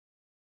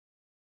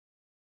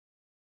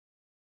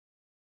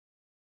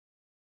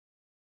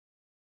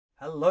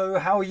Hello,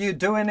 how are you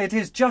doing? It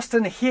is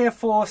Justin here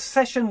for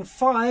session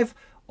 5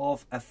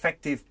 of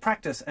effective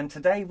practice, and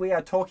today we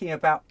are talking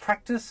about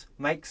practice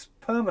makes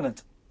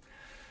permanent.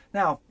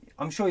 Now,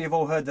 I'm sure you've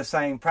all heard the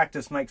saying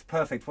practice makes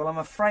perfect. Well, I'm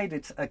afraid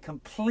it's a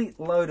complete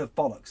load of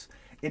bollocks.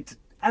 It's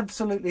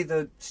absolutely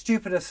the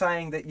stupidest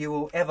saying that you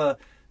will ever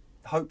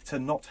hope to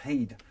not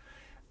heed.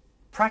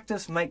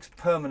 Practice makes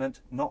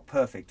permanent, not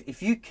perfect.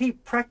 If you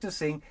keep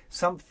practicing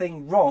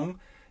something wrong,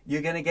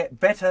 you're going to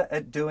get better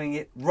at doing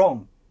it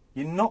wrong.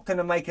 You're not going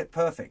to make it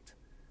perfect.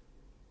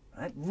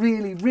 Right?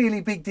 Really,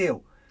 really big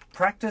deal.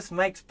 Practice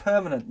makes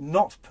permanent,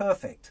 not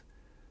perfect.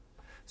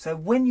 So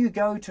when you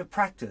go to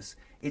practice,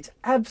 it's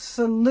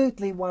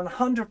absolutely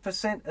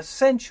 100%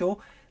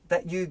 essential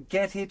that you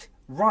get it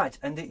right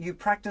and that you're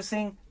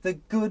practicing the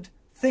good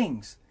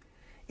things.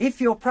 If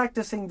you're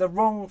practicing the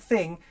wrong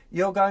thing,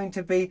 you're going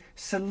to be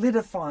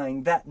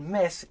solidifying that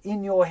mess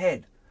in your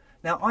head.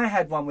 Now, I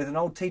had one with an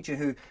old teacher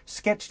who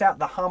sketched out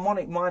the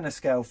harmonic minor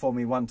scale for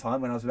me one time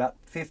when I was about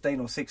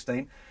 15 or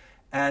 16.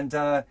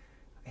 And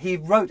he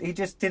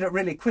just did it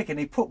really quick and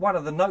he put one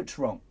of the notes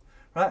wrong.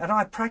 Right? And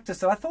I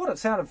practiced it. I thought it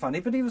sounded funny,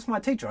 but he was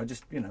my teacher. I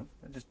just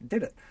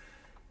did it.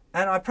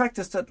 And I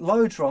practiced it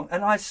loads wrong.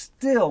 And I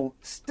still,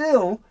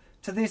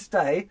 to this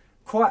day,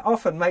 quite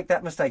often make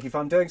that mistake. If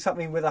I'm doing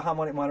something with a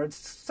harmonic minor, it's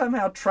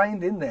somehow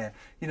trained in there.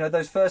 You know,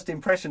 those first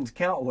impressions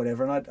count or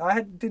whatever. And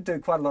I did do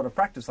quite a lot of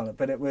practice on it,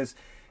 but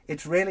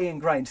it's really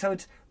ingrained. So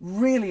it's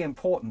really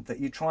important that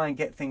you try and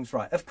get things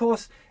right. Of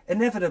course,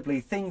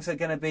 inevitably, things are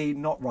going to be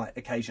not right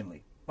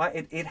occasionally.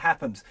 Right? It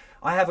happens.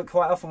 I have it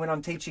quite often when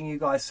I'm teaching you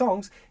guys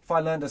songs. If I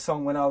learned a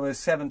song when I was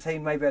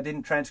 17, maybe I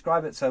didn't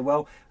transcribe it so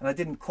well and I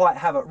didn't quite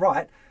have it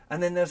right.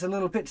 And then there's a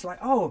little bit like,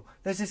 oh,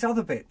 there's this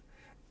other bit.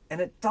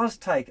 And it does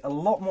take a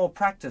lot more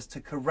practice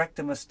to correct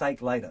a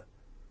mistake later.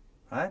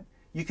 Right?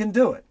 You can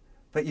do it,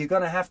 but you're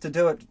going to have to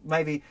do it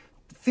maybe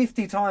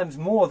 50 times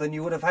more than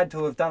you would have had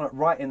to have done it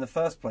right in the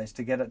first place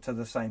to get it to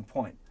the same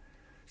point.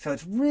 So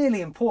it's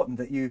really important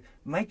that you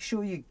make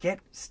sure you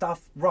get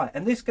stuff right.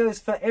 And this goes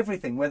for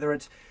everything, whether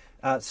it's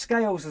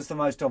scales is the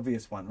most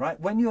obvious one, right?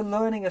 When you're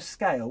learning a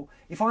scale,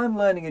 if I'm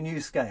learning a new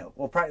scale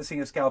or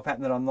practicing a scale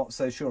pattern that I'm not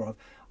so sure of,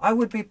 I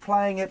would be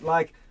playing it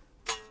like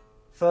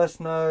first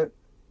note,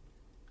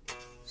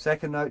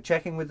 second note,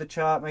 checking with the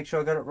chart, make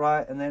sure I got it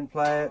right, and then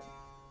play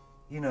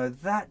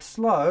it, that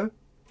slow.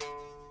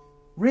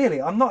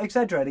 Really, I'm not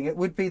exaggerating, it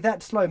would be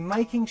that slow,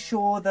 making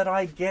sure that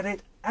I get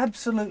it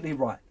absolutely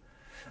right.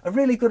 A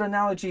really good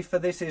analogy for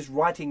this is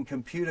writing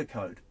computer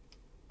code.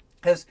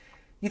 Because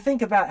you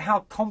think about how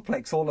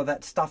complex all of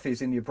that stuff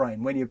is in your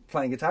brain when you're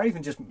playing guitar,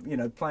 even just,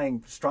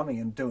 playing strumming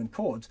and doing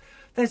chords.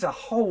 There's a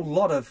whole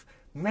lot of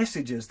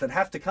messages that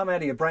have to come out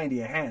of your brain to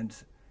your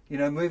hands.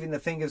 Moving the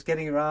fingers,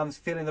 getting your arms,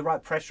 feeling the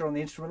right pressure on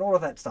the instrument, all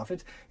of that stuff.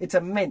 It's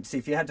immense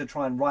if you had to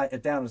try and write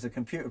it down as a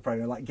computer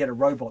program, like get a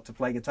robot to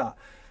play guitar.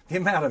 The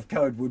amount of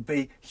code would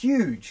be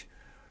huge,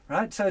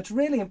 right? So it's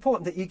really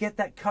important that you get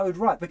that code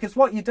right, because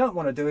what you don't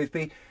want to do is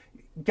be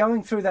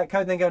going through that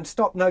code and then going,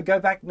 stop, no, go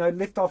back, no,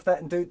 lift off that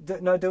and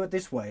do it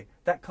this way.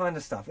 That kind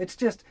of stuff.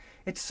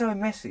 It's so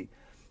messy.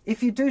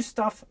 If you do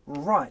stuff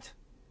right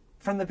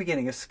from the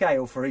beginning, a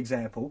scale, for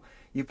example,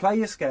 you play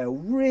your scale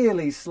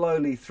really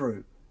slowly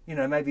through,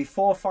 maybe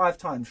 4 or 5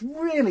 times,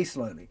 really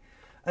slowly.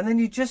 And then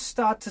you just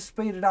start to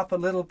speed it up a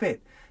little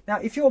bit. Now,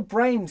 if your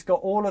brain's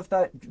got all of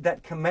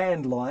that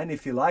command line,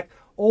 if you like,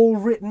 all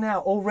written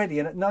out already,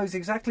 and it knows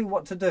exactly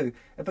what to do,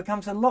 it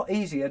becomes a lot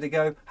easier to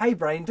go, hey,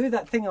 brain, do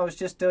that thing I was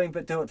just doing,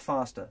 but do it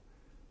faster.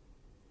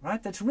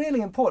 Right? That's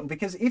really important,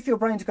 because if your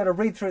brain's got to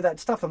read through that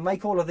stuff and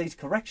make all of these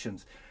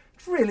corrections,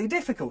 it's really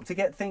difficult to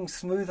get things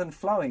smooth and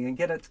flowing and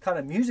get it kind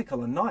of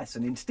musical and nice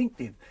and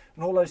instinctive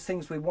and all those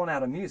things we want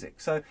out of music.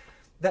 So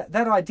that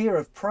idea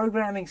of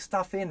programming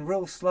stuff in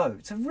real slow,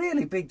 it's a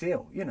really big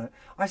deal.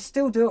 I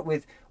still do it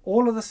with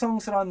all of the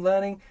songs that I'm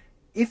learning.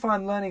 If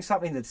I'm learning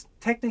something that's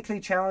technically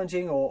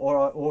challenging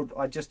or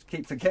I just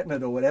keep forgetting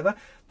it or whatever,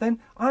 then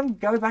I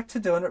go back to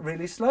doing it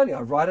really slowly.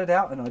 I write it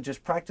out and I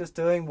just practice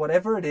doing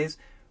whatever it is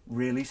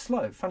really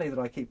slow. Funny that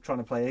I keep trying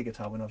to play air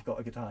guitar when I've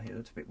got a guitar here.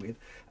 That's a bit weird.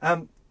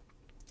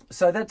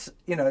 So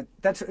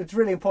it's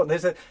really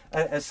important. There's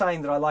a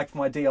saying that I like for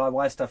my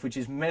DIY stuff, which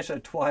is measure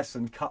twice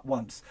and cut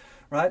once,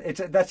 right?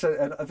 That's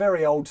a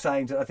very old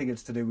saying. I think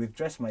it's to do with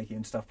dressmaking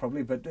and stuff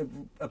probably, but it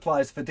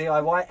applies for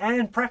DIY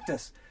and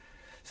practice.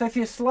 So if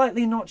you're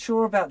slightly not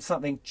sure about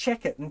something,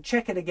 check it and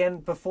check it again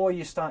before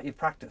you start your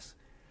practice.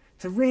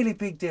 It's a really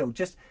big deal.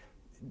 Just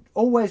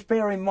always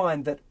bear in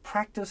mind that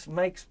practice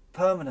makes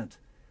permanent.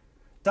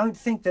 Don't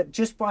think that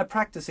just by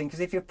practicing, because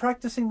if you're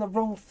practicing the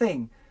wrong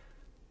thing,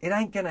 it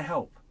ain't going to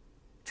help.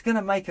 It's going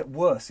to make it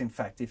worse, in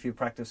fact, if you're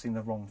practicing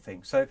the wrong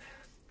thing. So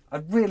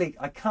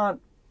I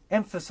can't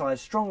emphasize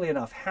strongly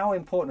enough how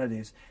important it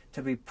is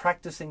to be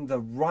practicing the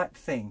right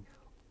thing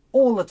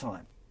all the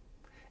time.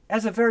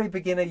 As a very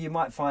beginner, you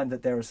might find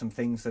that there are some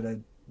things that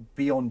are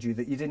beyond you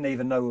that you didn't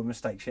even know were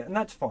mistakes yet, and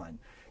that's fine,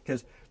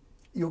 because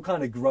you'll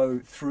kind of grow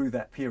through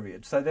that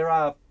period. So there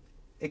are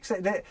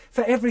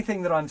For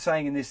everything that I'm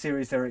saying in this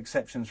series, there are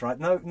exceptions, right?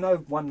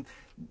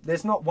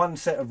 There's not one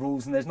set of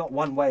rules and there's not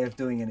one way of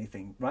doing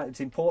anything, right? It's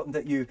important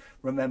that you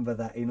remember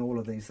that in all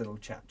of these little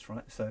chats,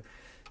 right?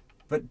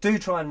 But do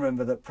try and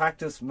remember that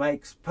practice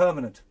makes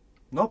permanent.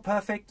 Not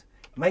perfect.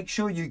 Make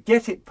sure you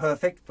get it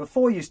perfect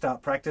before you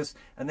start practice,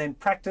 and then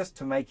practice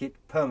to make it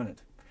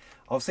permanent.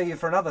 I'll see you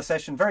for another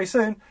session very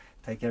soon.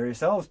 Take care of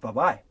yourselves.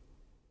 Bye-bye.